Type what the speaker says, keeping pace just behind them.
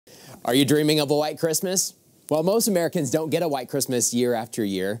Are you dreaming of a white Christmas? Well, most Americans don't get a white Christmas year after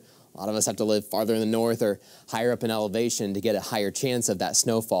year. A lot of us have to live farther in the north or higher up in elevation to get a higher chance of that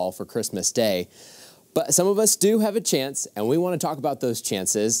snowfall for Christmas Day. But some of us do have a chance, and we want to talk about those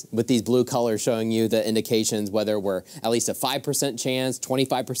chances with these blue colors showing you the indications whether we're at least a 5% chance,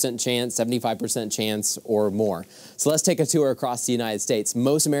 25% chance, 75% chance, or more. So let's take a tour across the United States.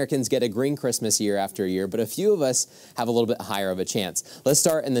 Most Americans get a green Christmas year after year, but a few of us have a little bit higher of a chance. Let's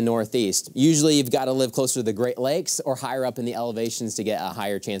start in the Northeast. Usually you've got to live closer to the Great Lakes or higher up in the elevations to get a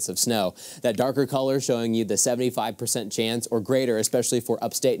higher chance of snow. That darker color showing you the 75% chance or greater, especially for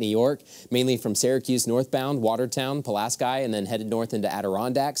upstate New York, mainly from Syracuse northbound, Watertown, Pulaski, and then headed north into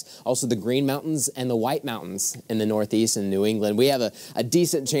Adirondacks. Also the Green Mountains and the White Mountains in the Northeast and New England. We have a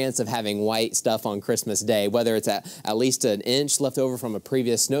decent chance of having white stuff on Christmas Day, whether it's at least an inch left over from a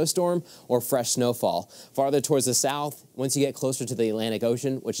previous snowstorm or fresh snowfall. Farther towards the south, once you get closer to the Atlantic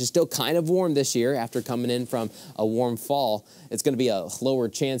Ocean, which is still kind of warm this year after coming in from a warm fall, it's going to be a lower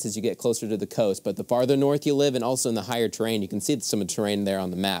chance as you get closer to the coast. But the farther north you live and also in the higher terrain, you can see some of the terrain there on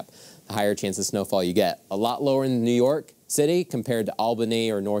the map, the higher chance of snowfall you get. A lot lower in New York City compared to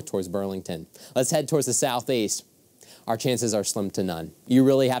Albany or north towards Burlington. Let's head towards the southeast. Our chances are slim to none. You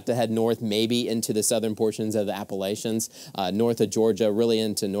really have to head north, maybe into the southern portions of the Appalachians, north of Georgia, really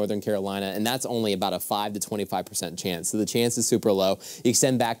into northern Carolina, and that's only about a 5 to 25% chance. So the chance is super low. You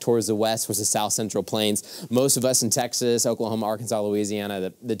extend back towards the west, towards the south central plains. Most of us in Texas, Oklahoma, Arkansas,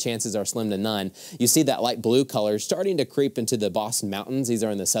 Louisiana, the chances are slim to none. You see that light blue color starting to creep into the Boston Mountains. These are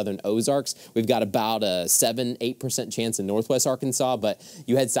in the southern Ozarks. We've got about a 7–8% chance in northwest Arkansas, but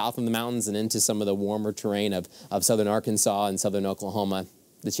you head south of the mountains and into some of the warmer terrain of southern Arkansas and southern Oklahoma,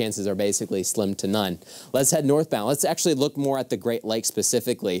 the chances are basically slim to none. Let's head northbound. Let's actually look more at the Great Lakes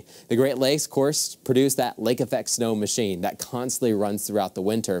specifically. The Great Lakes, of course, produce that lake effect snow machine that constantly runs throughout the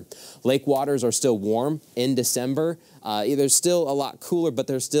winter. Lake waters are still warm in December. They're still a lot cooler, but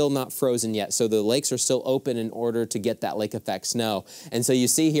they're still not frozen yet. So the lakes are still open in order to get that lake effect snow. And so you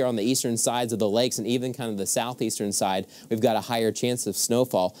see here on the eastern sides of the lakes and even kind of the southeastern side, we've got a higher chance of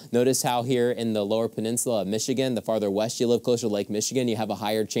snowfall. Notice how here in the lower peninsula of Michigan, the farther west you live closer to Lake Michigan, you have a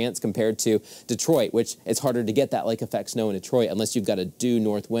higher chance compared to Detroit, which it's harder to get that lake effect snow in Detroit unless you've got a due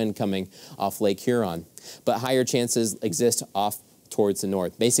north wind coming off Lake Huron. But higher chances exist off towards the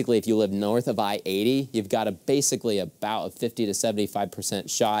north. Basically, if you live north of I-80, you've got basically about a 50 to 75%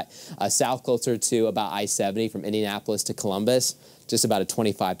 shot. South closer to about I-70 from Indianapolis to Columbus, just about a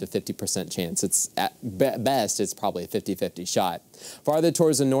 25 to 50% chance. It's at best, it's probably a 50-50 shot. Farther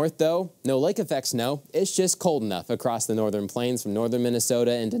towards the north, though, no lake effect snow. It's just cold enough across the northern plains from northern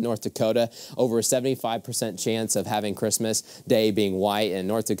Minnesota into North Dakota. Over a 75% chance of having Christmas Day being white in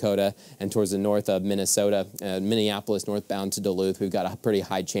North Dakota and towards the north of Minnesota, Minneapolis northbound to Duluth. We've got a pretty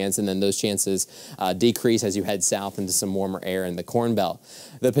high chance, and then those chances decrease as you head south into some warmer air in the Corn Belt.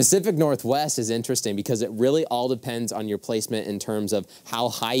 The Pacific Northwest is interesting because it really all depends on your placement in terms of how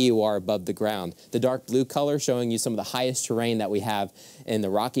high you are above the ground. The dark blue color showing you some of the highest terrain that we have in the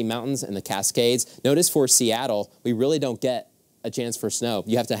Rocky Mountains and the Cascades. Notice for Seattle, we really don't get a chance for snow.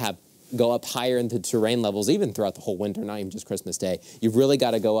 You have to go up higher into terrain levels, even throughout the whole winter, not even just Christmas Day. You've really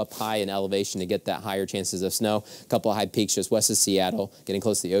got to go up high in elevation to get that higher chances of snow. A couple of high peaks just west of Seattle. Getting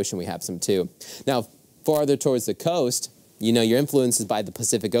close to the ocean, we have some too. Now, farther towards the coast, you know, your influence is by the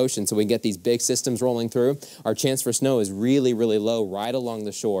Pacific Ocean, so we get these big systems rolling through. Our chance for snow is really, really low right along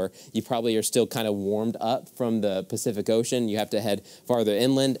the shore. You probably are still kind of warmed up from the Pacific Ocean. You have to head farther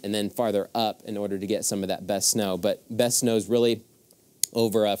inland and then farther up in order to get some of that best snow. But best snow is really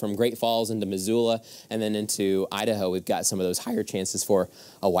over from Great Falls into Missoula and then into Idaho. We've got some of those higher chances for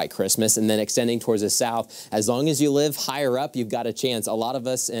a white Christmas. And then extending towards the south, as long as you live higher up, you've got a chance. A lot of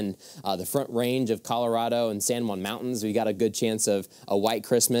us in the front range of Colorado and San Juan Mountains, we got a good chance of a white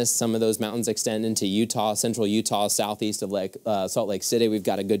Christmas. Some of those mountains extend into Utah, central Utah, southeast of Salt Lake City. We've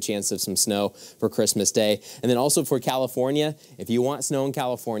got a good chance of some snow for Christmas Day. And then also for California, if you want snow in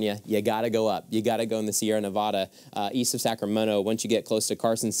California, you got to go up. You got to go in the Sierra Nevada, east of Sacramento. Once you get close to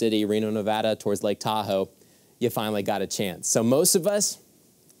Carson City, Reno, Nevada, towards Lake Tahoe, you finally got a chance. So most of us,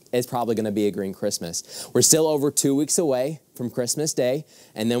 it's probably going to be a green Christmas. We're still over 2 weeks away from Christmas Day,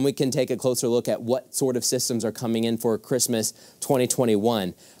 and then we can take a closer look at what sort of systems are coming in for Christmas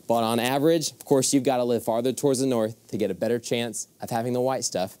 2021. But on average, of course, you've got to live farther towards the north to get a better chance of having the white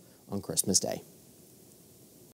stuff on Christmas Day.